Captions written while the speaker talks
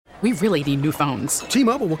We really need new phones.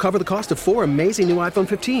 T-Mobile will cover the cost of 4 amazing new iPhone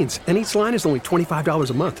 15s, and each line is only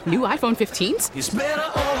 $25 a month. New iPhone 15s? It's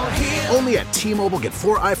better over here. Only at T-Mobile, get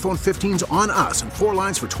 4 iPhone 15s on us and 4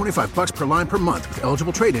 lines for $25 per line per month with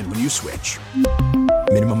eligible trade-in when you switch.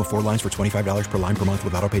 Minimum of 4 lines for $25 per line per month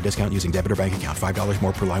with autopay discount using debit or bank account. $5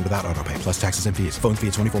 more per line without autopay, plus taxes and fees. Phone fee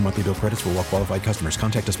at 24 monthly bill credits for well-qualified customers.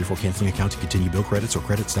 Contact us before canceling account to continue bill credits or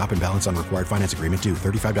credit stop and balance on required finance agreement due.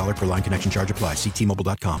 $35 per line connection charge applies. See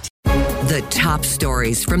T-Mobile.com. The top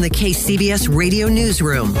stories from the KCBS Radio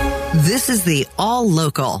Newsroom. This is the All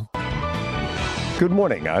Local. Good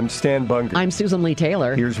morning. I'm Stan Bunger. I'm Susan Lee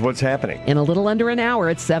Taylor. Here's what's happening. In a little under an hour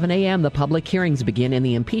at 7 a.m., the public hearings begin in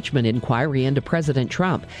the impeachment inquiry into President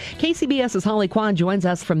Trump. KCBS's Holly Kwan joins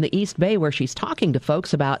us from the East Bay, where she's talking to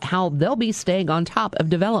folks about how they'll be staying on top of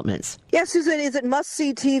developments. Yeah, Susan, is it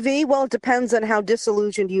must-see TV? Well, it depends on how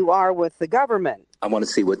disillusioned you are with the government. I want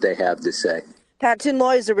to see what they have to say. Pat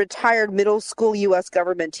Tinloy is a retired middle school U.S.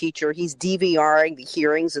 government teacher. He's DVRing the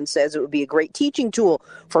hearings and says it would be a great teaching tool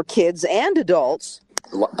for kids and adults.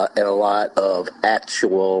 And a lot of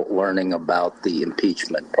actual learning about the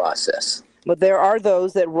impeachment process. But there are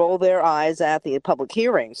those that roll their eyes at the public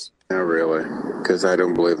hearings. Not really, because I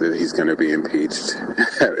don't believe that he's going to be impeached.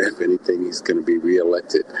 If anything, he's going to be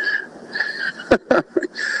reelected.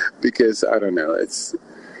 Because, I don't know,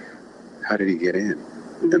 how did he get in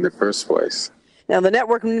the first place? Now, the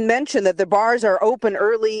network mentioned that the bars are open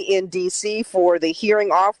early in D.C. for the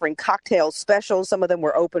hearing, offering cocktail specials. Some of them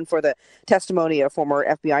were open for the testimony of former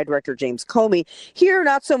FBI Director James Comey. Here,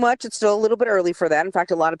 not so much. It's still a little bit early for that. In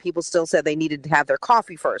fact, a lot of people still said they needed to have their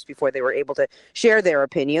coffee first before they were able to share their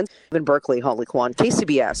opinions. In Berkeley, Holly Kwan,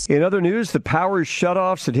 KCBS. In other news, the power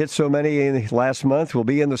shutoffs that hit so many last month will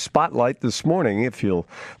be in the spotlight this morning, if you'll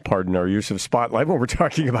pardon our use of spotlight when we're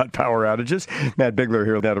talking about power outages. Matt Bigler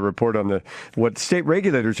here had a report on what state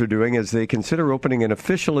regulators are doing as they consider opening an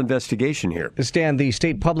official investigation here. Stan, the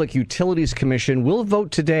State Public Utilities Commission will vote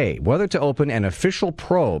today whether to open an official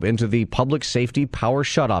probe into the public safety power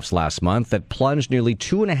shutoffs last month that plunged nearly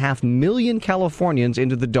 2.5 million Californians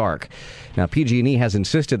into the dark. Now, PG&E has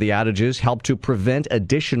insisted the outages help to prevent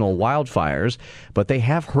additional wildfires, but they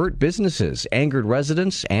have hurt businesses, angered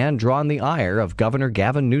residents, and drawn the ire of Governor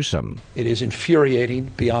Gavin Newsom. It is infuriating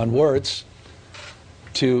beyond words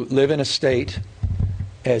to live in a state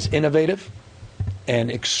as innovative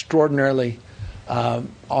and extraordinarily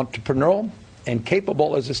entrepreneurial and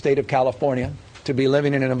capable as the state of California to be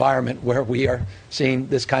living in an environment where we are seeing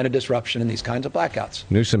this kind of disruption and these kinds of blackouts.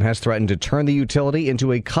 Newsom has threatened to turn the utility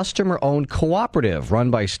into a customer-owned cooperative run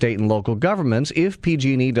by state and local governments if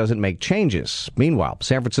PG&E doesn't make changes. Meanwhile,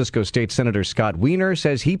 San Francisco State Senator Scott Wiener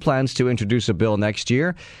says he plans to introduce a bill next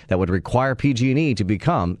year that would require PG&E to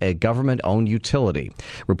become a government-owned utility.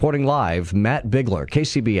 Reporting live, Matt Bigler,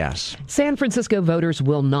 KCBS. San Francisco voters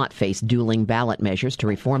will not face dueling ballot measures to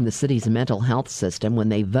reform the city's mental health system when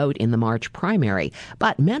they vote in the March primary.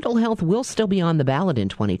 But mental health will still be on the ballot in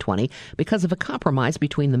 2020 because of a compromise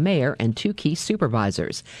between the mayor and 2 key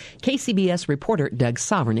supervisors. KCBS reporter Doug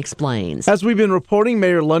Sovereign explains. As we've been reporting,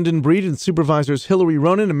 Mayor London Breed and Supervisors Hillary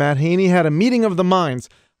Ronan and Matt Haney had a meeting of the minds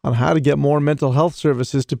on how to get more mental health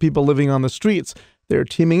services to people living on the streets. They're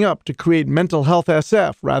teaming up to create Mental Health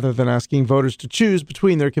SF rather than asking voters to choose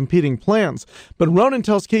between their competing plans. But Ronan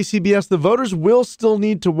tells KCBS the voters will still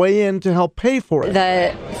need to weigh in to help pay for it.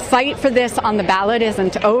 The fight for this on the ballot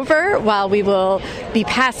isn't over. While we will be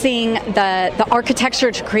passing the architecture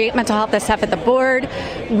to create Mental Health SF at the board,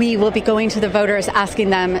 we will be going to the voters asking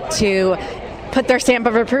them to put their stamp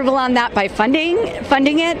of approval on that by funding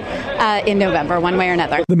it in November, one way or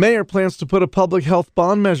another. The mayor plans to put a public health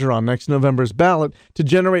bond measure on next November's ballot to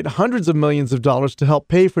generate hundreds of millions of dollars to help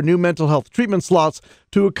pay for new mental health treatment slots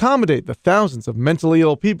to accommodate the thousands of mentally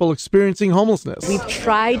ill people experiencing homelessness. We've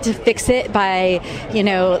tried to fix it by,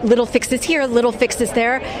 little fixes here, little fixes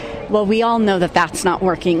there. Well, we all know that that's not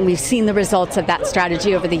working. We've seen the results of that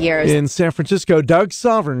strategy over the years. In San Francisco, Doug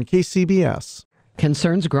Sovereign, KCBS.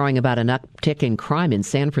 Concerns growing about an uptick in crime in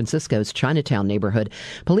San Francisco's Chinatown neighborhood.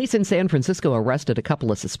 Police in San Francisco arrested a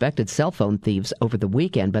couple of suspected cell phone thieves over the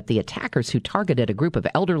weekend, but the attackers who targeted a group of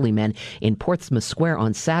elderly men in Portsmouth Square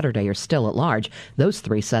on Saturday are still at large. Those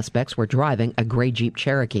 3 suspects were driving a gray Jeep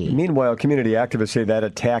Cherokee. Meanwhile, community activists say that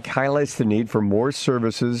attack highlights the need for more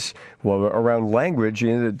services around language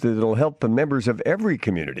that'll help the members of every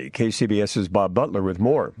community. KCBS's Bob Butler with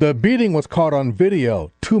more. The beating was caught on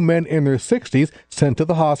video. 2 men in their 60s sent to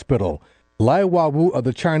the hospital. Lai Wawu of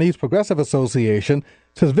the Chinese Progressive Association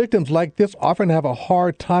says victims like this often have a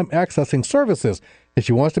hard time accessing services and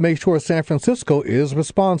she wants to make sure San Francisco is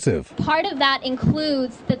responsive. Part of that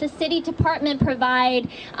includes that the city department provide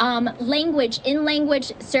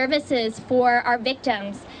in-language services for our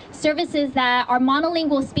victims, services that our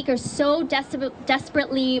monolingual speakers so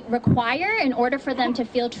desperately require in order for them to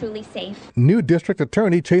feel truly safe. New District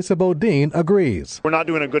Attorney Chesa Bodine agrees. We're not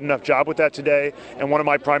doing a good enough job with that today, and one of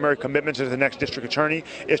my primary commitments as the next district attorney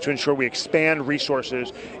is to ensure we expand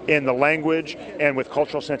resources in the language and with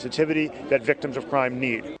cultural sensitivity that victims of crime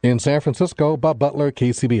need. In San Francisco, Bob Butler,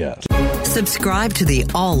 KCBS. Subscribe to the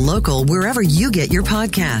All Local wherever you get your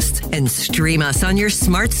podcasts and stream us on your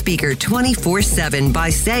smart speaker 24/7 by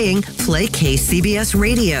saying, play KCBS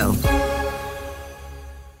Radio.